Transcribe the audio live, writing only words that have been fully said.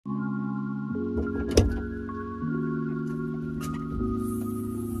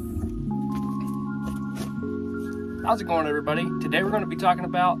How's it going, everybody? Today we're going to be talking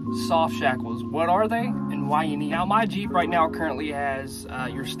about soft shackles. What are they and why you need them? Now, my Jeep right now currently has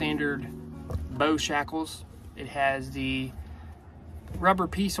your standard bow shackles. It has the rubber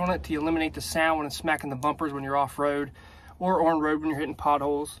piece on it to eliminate the sound when it's smacking the bumpers when you're off-road or on-road when you're hitting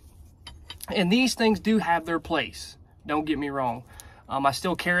potholes. And these things do have their place, don't get me wrong. I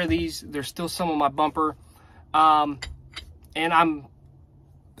still carry these. There's still some on my bumper. And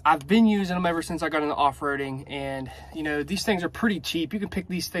I've been using them ever since I got into off-roading, and you know, these things are pretty cheap. You can pick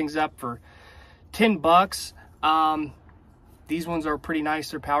these things up for 10 bucks. These ones are pretty nice.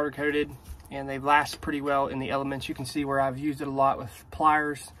 They're powder coated and they last pretty well in the elements. You can see where I've used it a lot with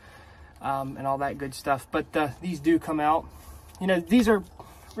pliers and all that good stuff. But these do come out. You know, these are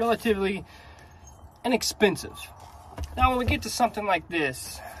relatively inexpensive. Now when we get to something like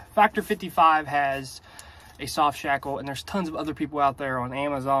this, Factor 55 has a soft shackle, and there's tons of other people out there on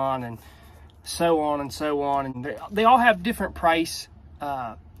Amazon and so on and so on, and they all have different prices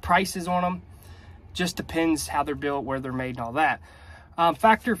on them. Just depends how they're built, where they're made, and all that.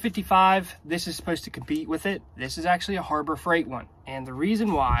 Factor 55, this is supposed to compete with it. This is actually a Harbor Freight one, and the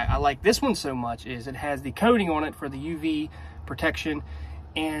reason why I like this one so much is it has the coating on it for the UV protection,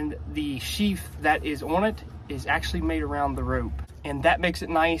 and the sheath that is on it is actually made around the rope, and that makes it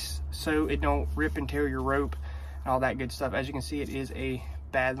nice so it don't rip and tear your rope and all that good stuff. As you can see, it is a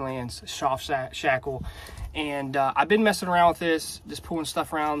BADLAND Soft Shackle, and I've been messing around with this, just pulling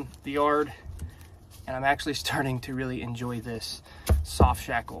stuff around the yard, and I'm actually starting to really enjoy this soft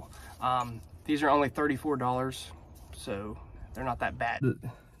shackle. These are only $34, so they're not that bad.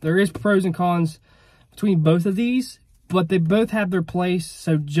 There is pros and cons between both of these, but they both have their place,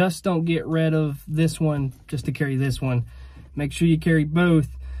 so just don't get rid of this one just to carry this one. Make sure you carry both,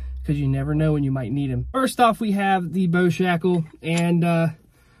 because you never know when you might need them. First off, we have the bow shackle, and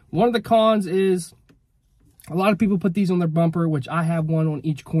one of the cons is a lot of people put these on their bumper, which I have one on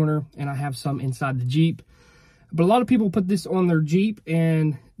each corner, and I have some inside the Jeep. But a lot of people put this on their Jeep,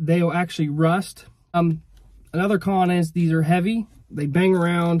 and they'll actually rust. Another con is these are heavy. They bang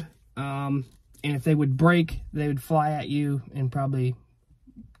around, and if they would break, they would fly at you and probably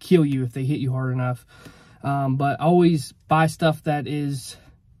kill you if they hit you hard enough. But always buy stuff that is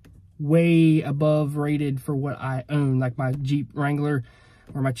way above rated for what I own, like my Jeep Wrangler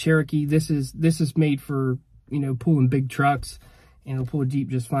or my Cherokee. This is made for, you know, pulling big trucks, and it'll pull a Jeep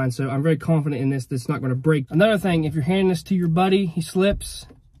just fine. So I'm very confident in this. That's not going to break. Another thing, if you're handing this to your buddy, he slips,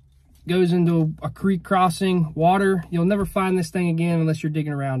 goes into a creek crossing, water, you'll never find this thing again unless you're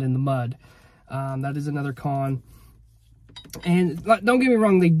digging around in the mud. That is another con. And don't get me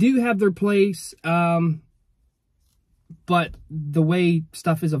wrong, they do have their place, but the way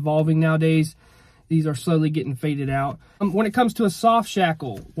stuff is evolving nowadays, these are slowly getting faded out. When it comes to a soft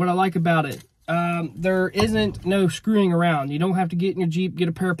shackle, what I like about it, there isn't no screwing around. You don't have to get in your Jeep, get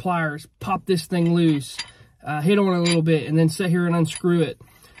a pair of pliers, pop this thing loose, hit on it a little bit, and then sit here and unscrew it.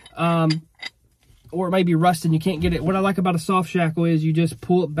 Or it may be rusted and you can't get it. What I like about a soft shackle is you just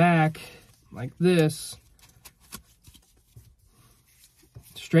pull it back like this,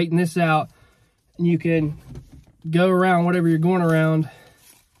 straighten this out, and you can go around whatever you're going around.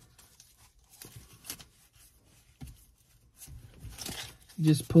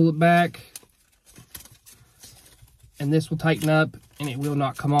 Just pull it back, and this will tighten up and it will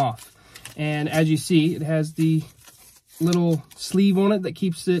not come off. And as you see, it has the little sleeve on it that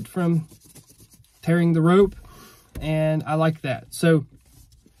keeps it from tearing the rope, and I like that. So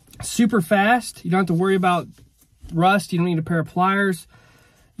super fast. You don't have to worry about rust. You don't need a pair of pliers.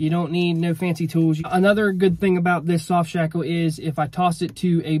 You don't need no fancy tools. Another good thing about this soft shackle is if I toss it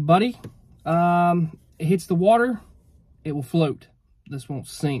to a buddy, it hits the water, it will float. This won't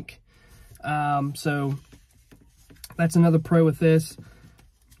sink. So that's another pro with this.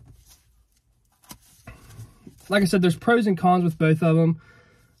 Like I said, there's pros and cons with both of them.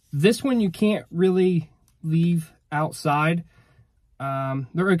 This one you can't really leave outside.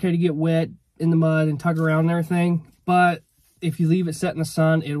 They're okay to get wet in the mud and tug around and everything, but if you leave it set in the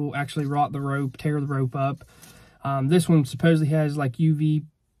sun, it will actually rot the rope, tear the rope up. This one supposedly has like UV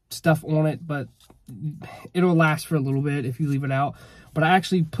stuff on it, but it'll last for a little bit if you leave it out. But I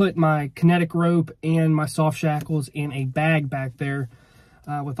actually put my kinetic rope and my soft shackles in a bag back there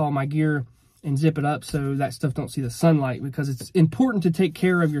with all my gear and zip it up so that stuff don't see the sunlight, because it's important to take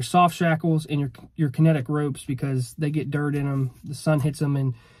care of your soft shackles and your kinetic ropes, because they get dirt in them, the sun hits them,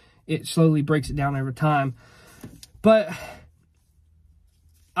 and it slowly breaks it down over time. But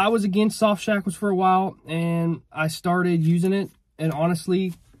I was against soft shackles for a while, and I started using it, and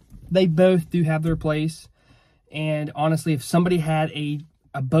honestly, they both do have their place. And honestly, if somebody had a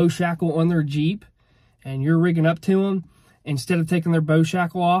bow shackle on their Jeep and you're rigging up to them, instead of taking their bow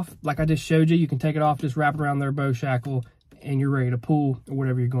shackle off, like I just showed you, you can take it off, just wrap it around their bow shackle, and you're ready to pull or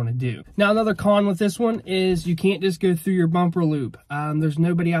whatever you're going to do. Now, another con with this one is you can't just go through your bumper loop. There's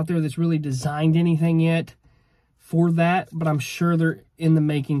nobody out there that's really designed anything yet for that, but I'm sure they're in the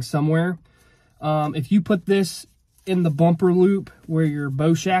making somewhere. If you put this in the bumper loop where your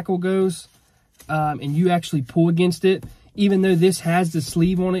bow shackle goes, and you actually pull against it, even though this has the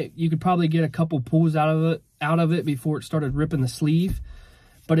sleeve on it, you could probably get a couple pulls out of it before it started ripping the sleeve.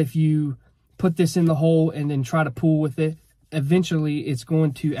 But if you put this in the hole and then try to pull with it, eventually it's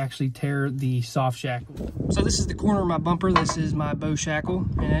going to actually tear the soft shackle. So this is the corner of my bumper. This is my bow shackle,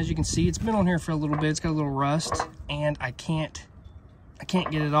 and as you can see, it's been on here for a little bit. It's got a little rust, and I can't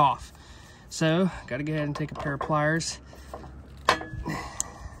get it off. So got to go ahead and take a pair of pliers,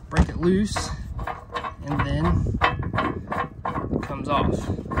 break it loose, and then it comes off.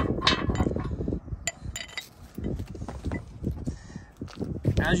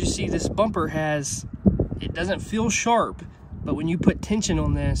 As you see, this bumper it doesn't feel sharp, but when you put tension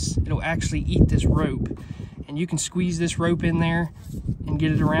on this, it'll actually eat this rope. And you can squeeze this rope in there and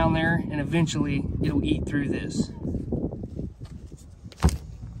get it around there, and eventually it'll eat through this.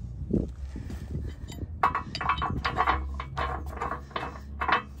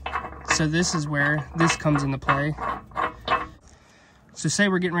 So this is where this comes into play. So say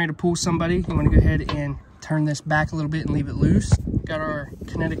we're getting ready to pull somebody, you want to go ahead and turn this back a little bit and leave it loose. Got our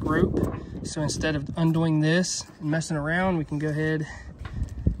kinetic rope, so instead of undoing this and messing around, we can go ahead,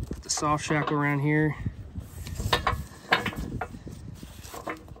 put the soft shackle around here.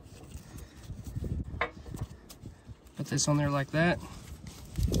 Put this on there like that.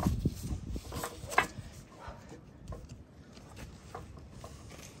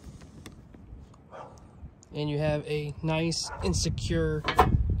 And you have a nice and secure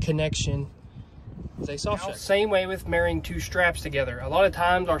connection with a soft shackle. Same way with marrying two straps together. A lot of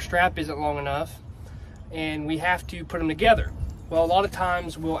times our strap isn't long enough and we have to put them together. Well, a lot of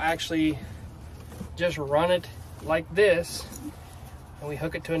times we'll actually just run it like this and we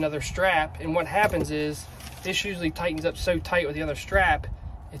hook it to another strap, and what happens is this usually tightens up so tight with the other strap,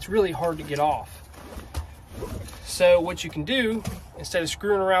 it's really hard to get off. So what you can do, instead of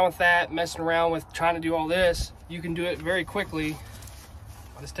screwing around with that, messing around with trying to do all this, you can do it very quickly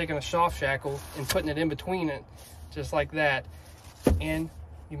by just taking a soft shackle and putting it in between it, just like that. And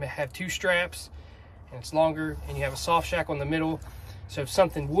you may have two straps, and it's longer, and you have a soft shackle in the middle. So if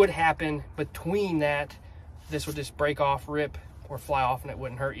something would happen between that, this would just break off, rip, or fly off, and it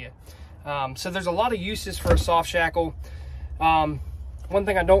wouldn't hurt you. So there's a lot of uses for a soft shackle. One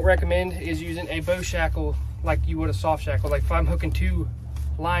thing I don't recommend is using a bow shackle like you would a soft shackle. Like if I'm hooking two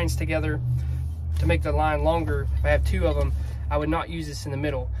lines together to make the line longer, if I have two of them, I would not use this in the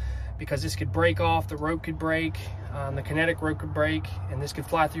middle, because this could break off, the rope could break, the kinetic rope could break, and this could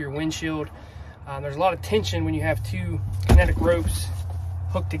fly through your windshield. There's a lot of tension when you have two kinetic ropes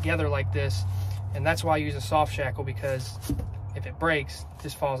hooked together like this, and that's why I use a soft shackle, because if it breaks,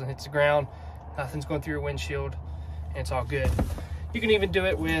 this falls and hits the ground, nothing's going through your windshield, and it's all good. You can even do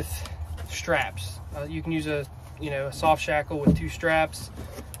it with straps. You can use a soft shackle with two straps,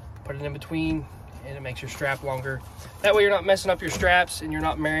 put it in between, and it makes your strap longer. That way you're not messing up your straps and you're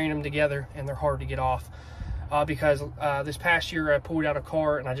not marrying them together and they're hard to get off. Because this past year I pulled out a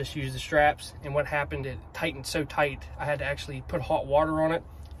car and I just used the straps, and what happened, it tightened so tight I had to actually put hot water on it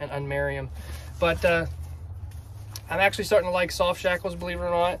and unmarry them. But I'm actually starting to like soft shackles, believe it or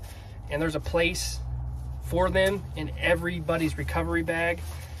not, and there's a place for them in everybody's recovery bag.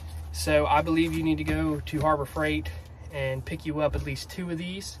 So I believe you need to go to Harbor Freight and pick you up at least two of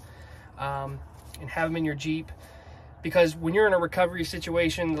these and have them in your Jeep, because when you're in a recovery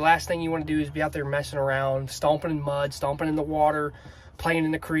situation, the last thing you want to do is be out there messing around, stomping in mud, stomping in the water, playing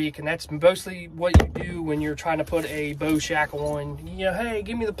in the creek. And that's mostly what you do when you're trying to put a bow shackle on. Hey,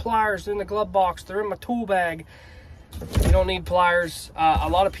 give me the pliers, they're in the glove box, they're in my tool bag. You don't need pliers. A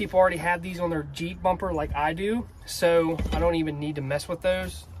lot of people already have these on their Jeep bumper like I do, so I don't even need to mess with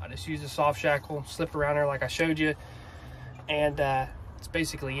those. I just use a soft shackle, slip around there like I showed you, and that's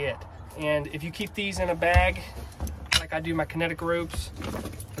basically it. And if you keep these in a bag like I do my kinetic ropes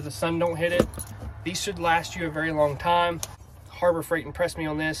so the sun don't hit it, these should last you a very long time. Harbor Freight impressed me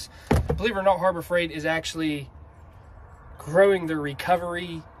on this. Believe it or not, Harbor Freight is actually growing their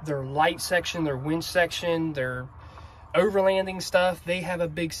recovery, their light section, their winch section, their overlanding stuff. They have a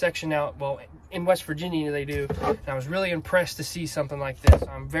big section out, well, in West Virginia they do, and I was really impressed to see something like this.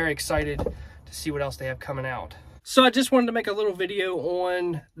 I'm very excited to see what else they have coming out. So I just wanted to make a little video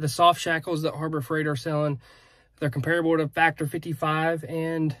on the soft shackles that Harbor Freight are selling. They're comparable to Factor 55,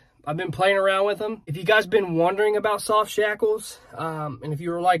 and I've been playing around with them. If you guys been wondering about soft shackles, and if you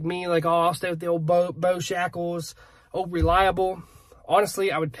were like me, like, oh, I'll stay with the old bow shackles, old reliable,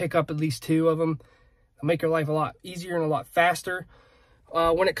 honestly, I would pick up at least 2 of them. It'll make your life a lot easier and a lot faster.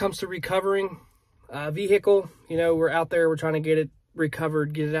 When it comes to recovering a vehicle, you know, we're out there, we're trying to get it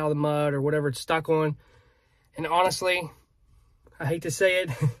recovered, get it out of the mud or whatever it's stuck on. And honestly, I hate to say it,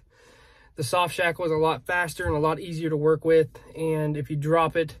 the soft shackle is a lot faster and a lot easier to work with. And if you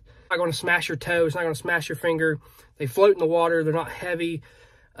drop it, it's not going to smash your toe, it's not going to smash your finger. They float in the water, they're not heavy.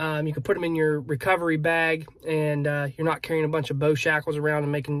 You can put them in your recovery bag, and you're not carrying a bunch of bow shackles around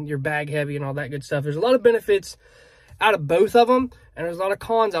and making your bag heavy and all that good stuff. There's a lot of benefits out of both of them, and there's a lot of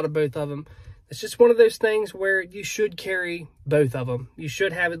cons out of both of them. It's just one of those things where you should carry both of them. You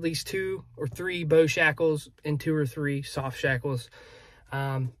should have at least 2 or 3 bow shackles and 2 or 3 soft shackles.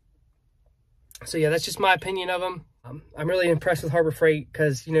 So yeah, that's just my opinion of them. I'm really impressed with Harbor Freight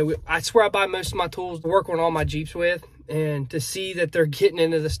because, you know, I swear I buy most of my tools to work on all my Jeeps with, and to see that they're getting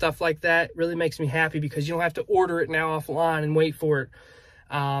into the stuff like that really makes me happy, because you don't have to order it now offline and wait for it.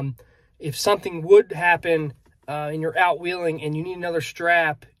 If something would happen and you're out wheeling and you need another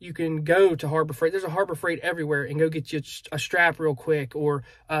strap, you can go to Harbor Freight. There's a Harbor Freight everywhere, and go get you a strap real quick, or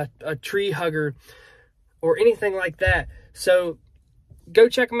a tree hugger or anything like that. So go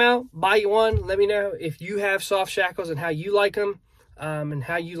check them out, buy you one. Let me know if you have soft shackles and how you like them, and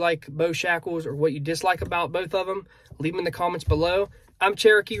how you like bow shackles, or what you dislike about both of them. Leave them in the comments below. I'm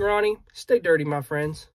Cherokee Ronnie. Stay dirty, my friends.